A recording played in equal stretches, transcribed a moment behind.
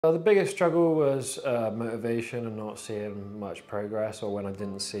The biggest struggle was motivation and not seeing much progress, or when I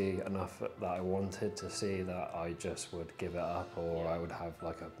didn't see enough that I wanted to see, that I just would give it up, or I would have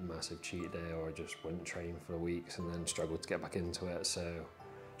like a massive cheat day, or I just wouldn't train for weeks and then struggle to get back into it. So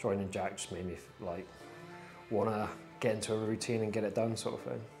joining Jack just made me like want to get into a routine and get it done, sort of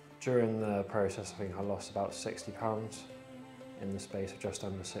thing. During the process, I think I lost about 60 pounds in the space of just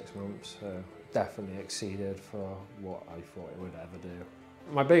under 6 months, so definitely exceeded for what I thought it would ever do.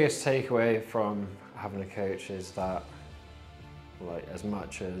 My biggest takeaway from having a coach is that, like, as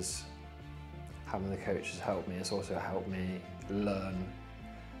much as having the coach has helped me, it's also helped me learn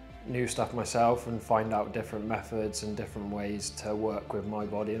new stuff myself and find out different methods and different ways to work with my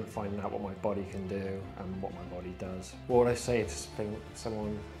body and finding out what my body can do and what my body does. What would I say to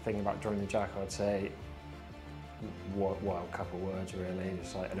someone thinking about joining the Jack? I'd say, well, a couple of words really.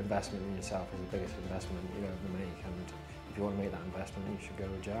 Just like, an investment in yourself is the biggest investment you ever make, and if you want to make that investment, you should go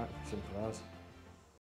with Jack. Simple as.